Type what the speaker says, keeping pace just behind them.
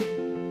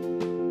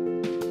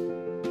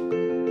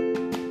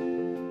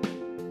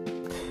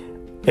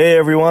Hey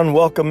everyone,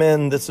 welcome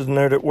in. This is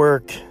Nerd at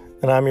Work,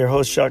 and I'm your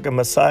host, Shotgun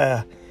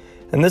Messiah.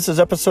 And this is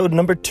episode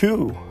number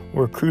 2.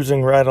 We're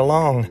cruising right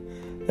along.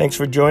 Thanks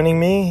for joining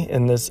me.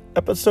 In this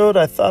episode,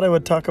 I thought I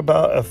would talk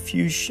about a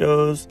few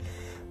shows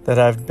that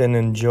I've been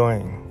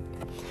enjoying.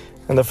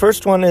 And the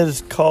first one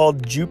is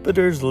called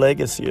Jupiter's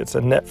Legacy. It's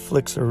a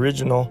Netflix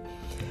original.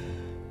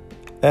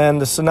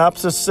 And the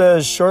synopsis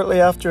says, shortly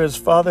after his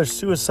father's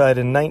suicide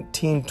in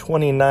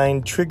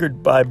 1929,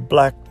 triggered by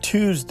Black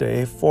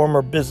Tuesday,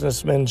 former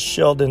businessman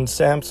Sheldon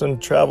Sampson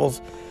travels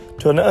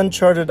to an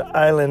uncharted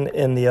island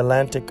in the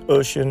Atlantic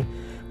Ocean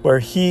where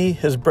he,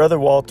 his brother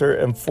Walter,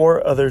 and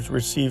 4 others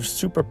receive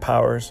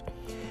superpowers.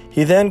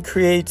 He then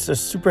creates a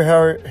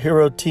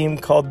superhero team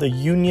called the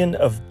Union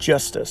of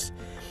Justice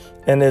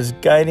and his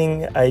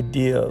guiding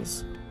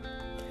ideals: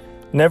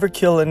 never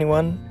kill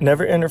anyone,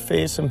 never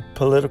interfere in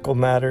political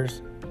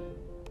matters,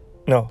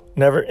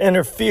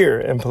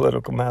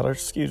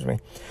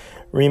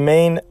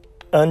 remain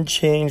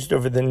unchanged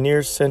over the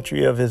near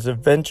century of his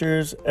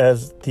adventures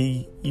as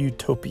the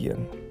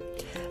Utopian.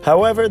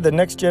 However, the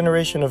next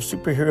generation of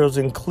superheroes,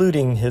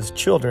 including his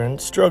children,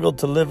 struggled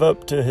to live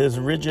up to his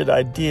rigid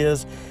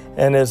ideas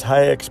and his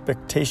high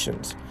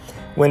expectations.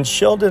 When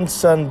Sheldon's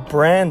son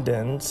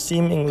Brandon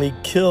seemingly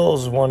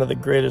kills one of the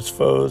greatest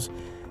foes,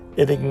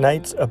 it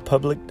ignites a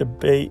public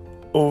debate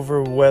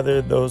over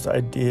whether those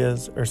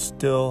ideas are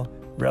still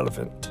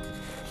relevant.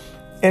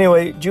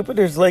 Anyway,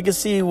 Jupiter's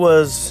Legacy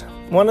was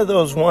one of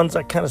those ones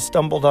I kind of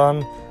stumbled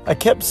on. I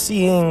kept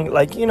seeing,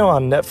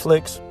 on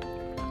Netflix,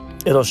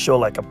 it'll show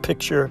like a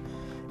picture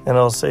and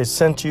it'll say,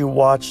 since you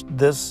watched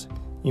this,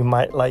 you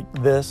might like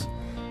this.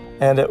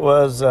 And it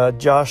was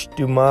Josh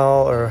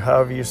Duhamel, or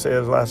however you say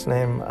his last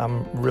name.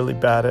 I'm really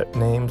bad at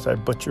names. I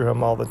butcher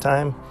him all the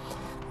time,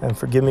 and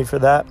forgive me for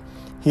that.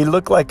 He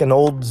looked like an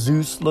old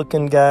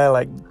Zeus-looking guy,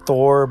 like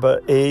Thor,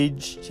 but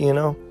aged,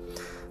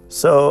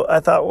 So I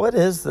thought, what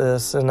is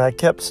this? And I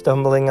kept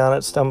stumbling on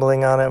it.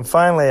 And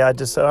finally, I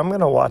just said, I'm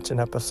going to watch an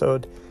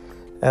episode.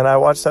 And I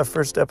watched that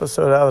first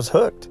episode. I was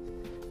hooked.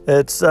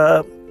 It's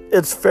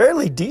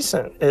fairly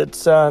decent.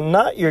 It's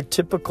not your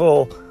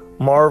typical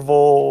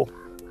Marvel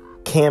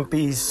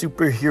campy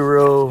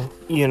superhero,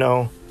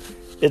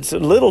 It's a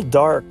little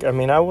dark. I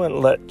mean, I wouldn't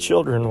let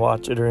children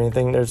watch it or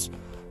anything. There's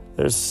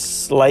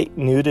slight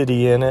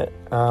nudity in it,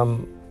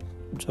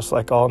 just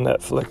like all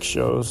Netflix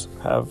shows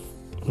have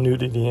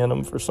nudity in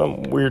them for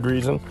some weird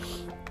reason.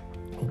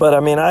 But I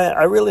mean,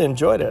 I really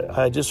enjoyed it.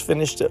 I just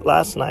finished it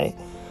last night,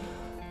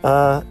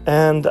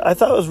 and I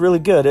thought it was really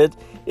good.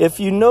 If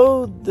you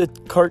know the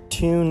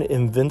cartoon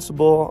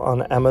Invincible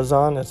on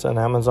Amazon, it's an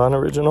Amazon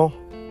original.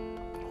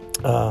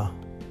 I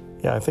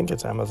think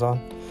it's Amazon.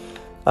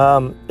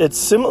 It's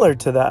similar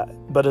to that,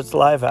 but it's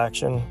live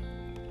action,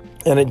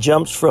 and it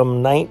jumps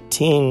from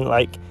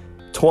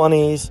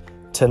 1920s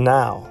to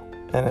now.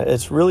 And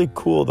it's really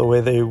cool the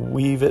way they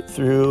weave it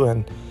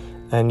through,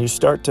 and you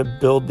start to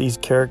build these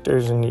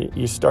characters, and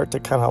you start to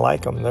kind of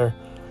like them.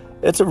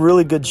 It's a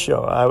really good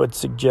show. I would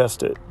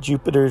suggest it.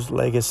 Jupiter's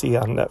Legacy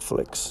on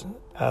Netflix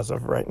as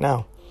of right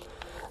now.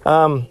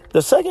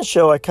 The second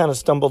show I kind of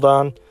stumbled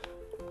on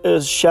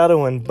is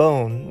Shadow and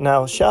Bone.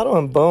 Now, Shadow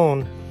and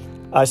Bone,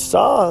 I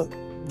saw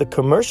the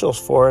commercials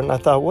for it, and I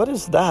thought, what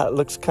is that? It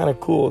looks kind of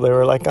cool. They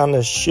were like on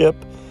this ship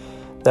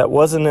that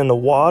wasn't in the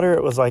water.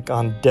 It was like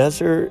on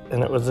desert,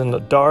 and it was in the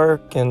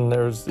dark, and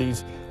there was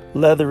these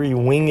leathery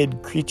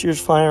winged creatures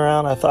flying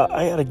around. I thought,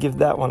 I got to give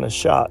that one a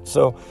shot.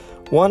 So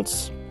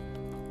once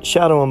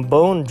Shadow and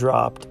Bone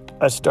dropped,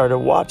 I started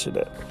watching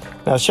it.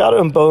 Now,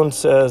 Shadow and Bone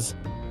says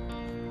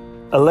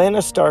Elena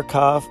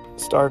Starkov,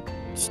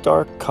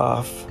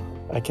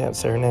 I can't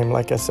say her name.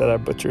 Like I said, I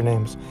butcher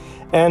names.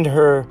 And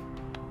her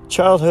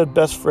childhood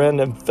best friend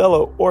and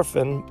fellow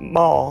orphan,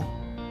 Mal,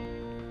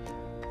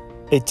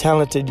 a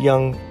talented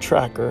young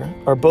tracker,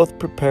 are both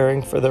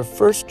preparing for their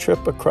first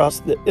trip across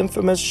the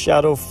infamous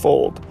Shadow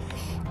Fold,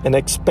 an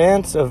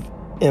expanse of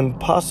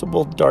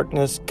impossible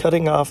darkness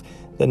cutting off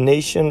the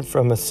nation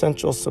from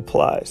essential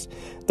supplies.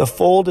 The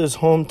Fold is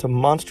home to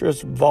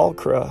monstrous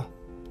Valkyra,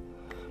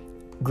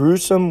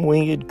 gruesome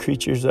winged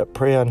creatures that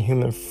prey on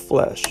human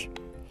flesh.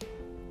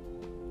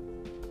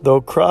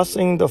 Though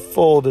crossing the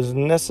Fold is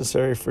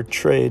necessary for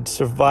trade,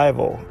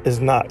 survival is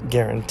not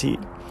guaranteed.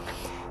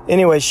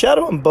 Anyway,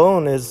 Shadow and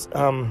Bone is,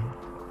 I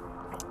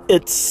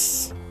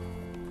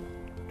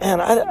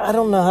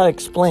don't know how to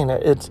explain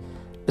it. It's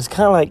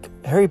kind of like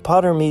Harry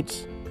Potter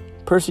meets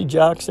Percy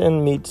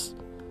Jackson meets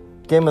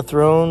Game of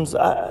Thrones.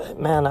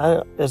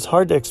 It's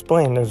hard to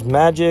explain. There's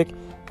magic,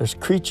 there's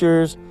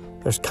creatures,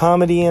 there's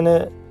comedy in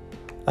it.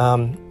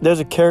 There's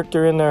a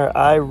character in there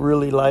I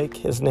really like.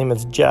 His name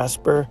is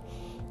Jasper.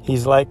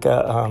 He's like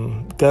a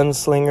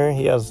gunslinger.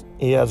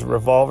 He has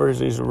revolvers.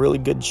 He's a really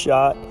good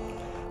shot.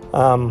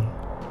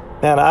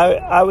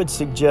 I would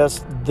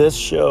suggest this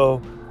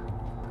show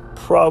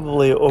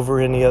probably over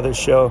any other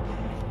show.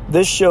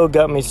 This show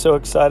got me so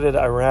excited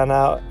I ran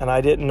out, and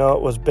I didn't know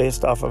it was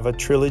based off of a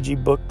trilogy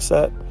book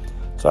set.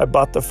 So I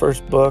bought the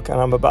first book, and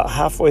I'm about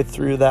halfway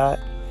through that.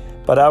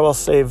 But I will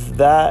save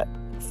that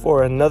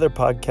for another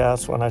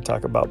podcast when I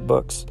talk about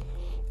books.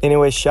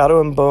 Anyway, Shadow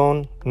and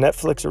Bone,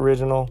 Netflix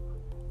original,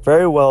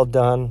 very well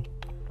done.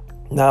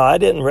 Now, I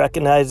didn't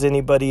recognize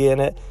anybody in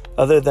it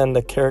other than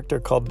the character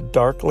called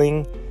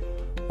Darkling,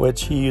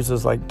 which he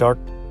uses like dark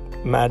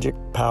magic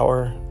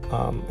power.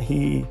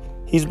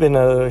 He's been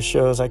in other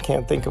shows. I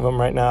can't think of him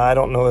right now. I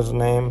don't know his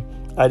name.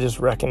 I just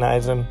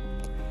recognize him.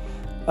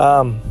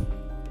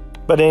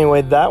 But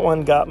anyway, that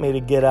one got me to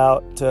get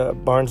out to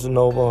Barnes &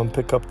 Noble and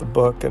pick up the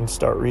book and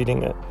start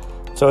reading it.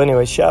 So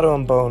anyway, Shadow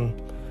and Bone.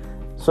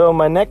 So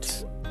my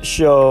next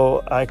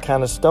show I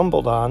kind of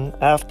stumbled on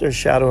after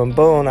Shadow and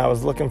Bone. I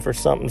was looking for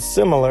something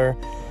similar,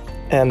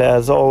 and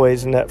as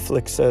always,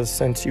 Netflix says,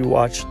 since you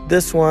watched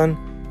this one,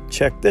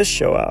 check this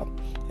show out.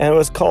 And it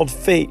was called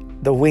Fate,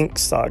 the Winx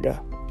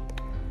Saga.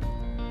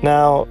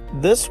 Now,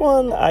 this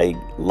one I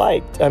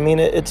liked. I mean,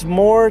 it's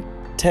more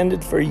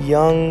tended for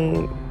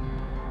young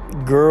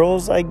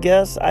girls, I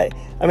guess. I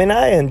mean,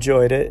 I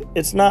enjoyed it.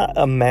 It's not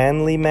a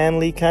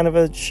manly kind of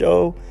a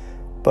show,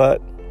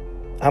 but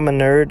I'm a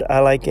nerd. I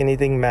like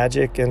anything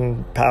magic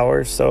and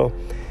power. So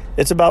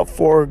it's about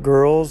 4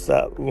 girls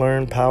that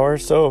learn power.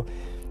 So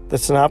the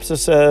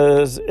synopsis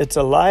says it's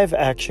a live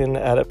action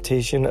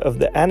adaptation of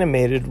the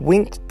animated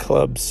Winx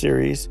Club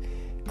series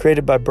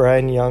created by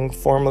Brian Young,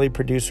 formerly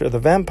producer of The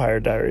Vampire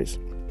Diaries.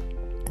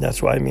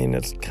 That's why I mean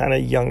it's kind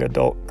of young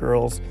adult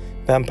girls.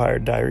 Vampire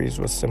Diaries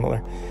was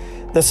similar.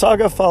 The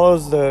saga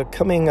follows the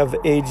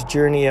coming-of-age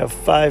journey of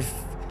 5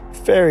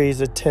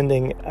 fairies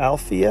attending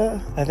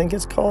Alphia, I think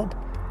it's called.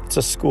 It's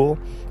a school,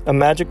 a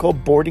magical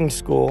boarding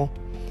school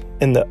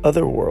in the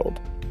other world,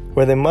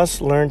 where they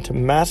must learn to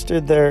master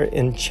their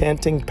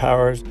enchanting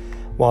powers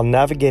while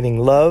navigating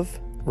love,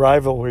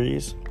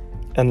 rivalries,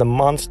 and the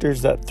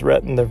monsters that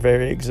threaten their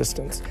very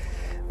existence.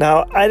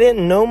 Now, I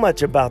didn't know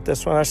much about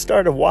this when I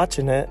started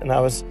watching it, and I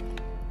was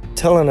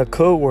telling a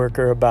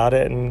coworker about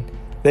it, and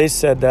they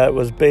said that it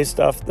was based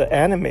off the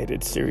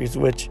animated series,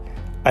 which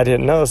I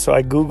didn't know. So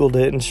I Googled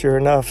it, and sure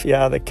enough,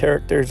 yeah, the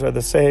characters are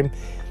the same.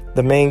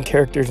 The main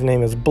character's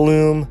name is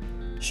Bloom.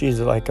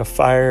 She's like a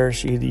fire.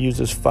 She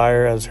uses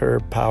fire as her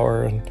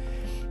power, and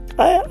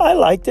I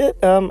liked it.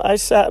 I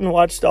sat and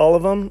watched all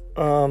of them.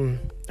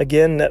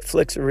 Again,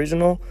 Netflix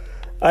original.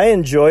 I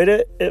enjoyed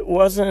it. It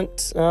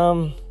wasn't,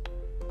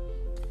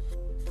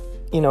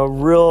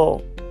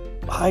 real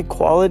high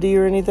quality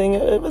or anything.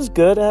 It was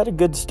good. It had a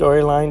good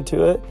storyline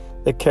to it.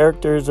 The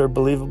characters are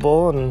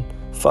believable and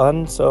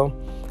fun, so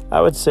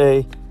I would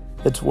say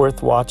it's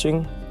worth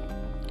watching.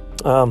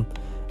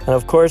 And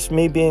of course,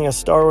 me being a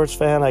Star Wars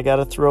fan, I got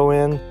to throw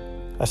in,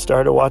 I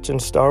started watching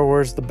Star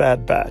Wars The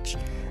Bad Batch.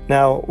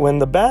 Now, when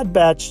The Bad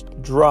Batch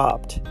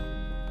dropped,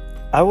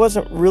 I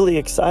wasn't really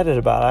excited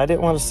about it. I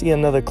didn't want to see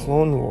another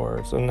Clone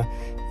Wars. And,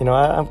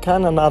 I'm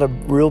kind of not a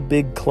real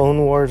big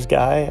Clone Wars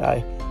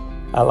guy.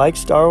 I like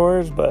Star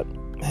Wars, but,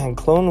 man,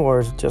 Clone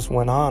Wars just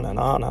went on and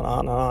on and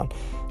on and on.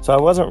 So I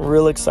wasn't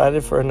real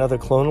excited for another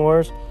Clone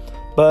Wars,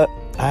 but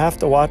I have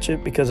to watch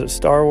it because it's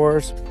Star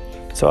Wars.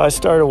 So I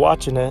started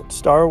watching it,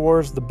 Star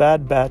Wars The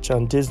Bad Batch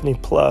on Disney+.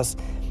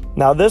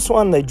 Now this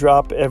one they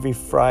drop every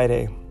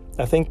Friday.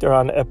 I think they're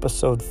on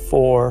episode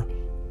 4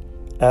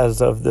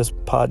 as of this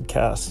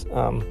podcast.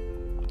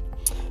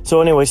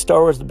 So anyway,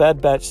 Star Wars The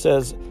Bad Batch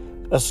says,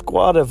 a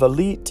squad of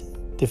elite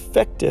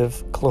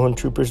defective clone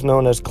troopers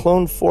known as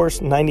Clone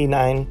Force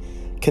 99,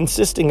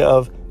 consisting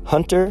of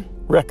Hunter,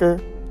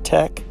 Wrecker,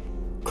 Tech,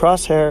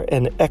 Crosshair,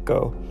 and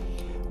Echo.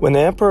 When the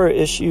Emperor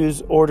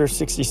issues Order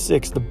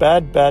 66, the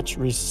Bad Batch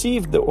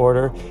received the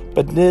order,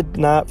 but did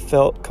not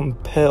feel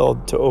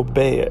compelled to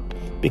obey it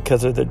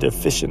because of the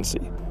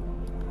deficiency.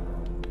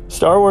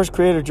 Star Wars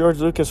creator George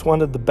Lucas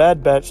wanted the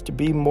Bad Batch to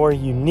be more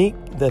unique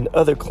than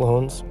other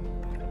clones,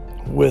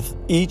 with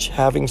each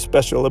having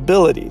special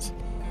abilities,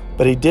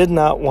 but he did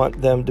not want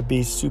them to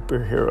be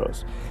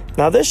superheroes.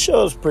 Now, this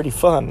show is pretty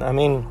fun. I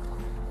mean,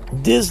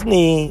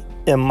 Disney,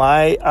 in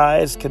my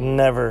eyes, can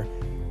never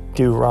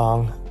do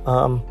wrong.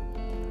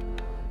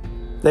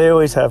 They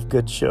always have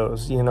good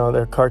shows.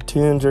 Their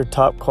cartoons are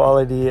top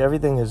quality.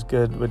 Everything is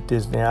good with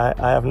Disney.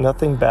 I have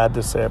nothing bad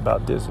to say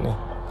about Disney.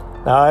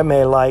 Now, I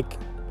may like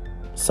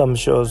some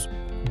shows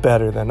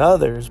better than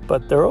others,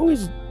 but they're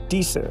always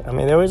decent. I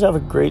mean, they always have a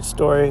great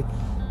story,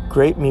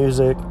 great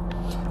music.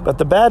 But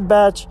The Bad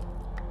Batch,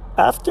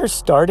 after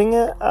starting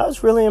it, I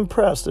was really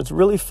impressed. It's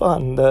really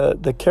fun.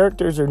 The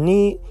characters are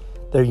neat.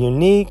 They're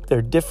unique.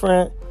 They're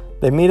different.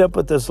 They meet up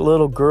with this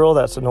little girl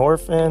that's an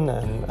orphan,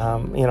 and,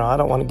 I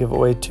don't want to give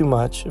away too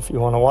much if you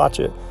want to watch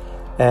it.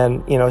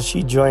 And,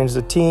 she joins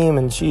the team,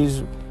 and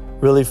she's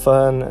really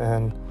fun,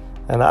 and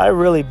I've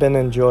really been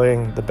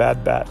enjoying The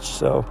Bad Batch.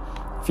 So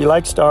if you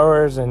like Star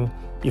Wars and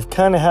you've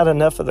kind of had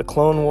enough of the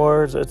Clone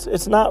Wars,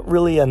 it's not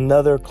really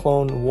another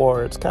Clone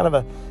War. It's kind of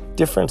a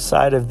different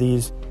side of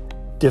these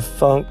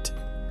defunct,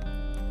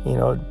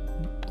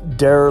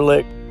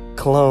 derelict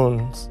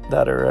clones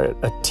that are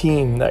a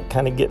team that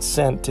kind of gets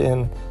sent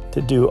in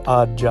to do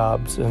odd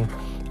jobs, and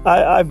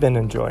I've been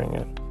enjoying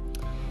it.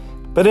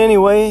 But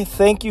anyway,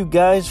 thank you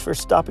guys for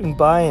stopping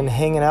by and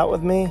hanging out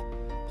with me.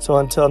 So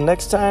until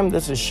next time,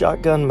 this is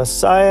Shotgun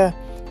Messiah,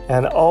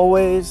 and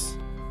always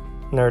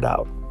nerd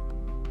out.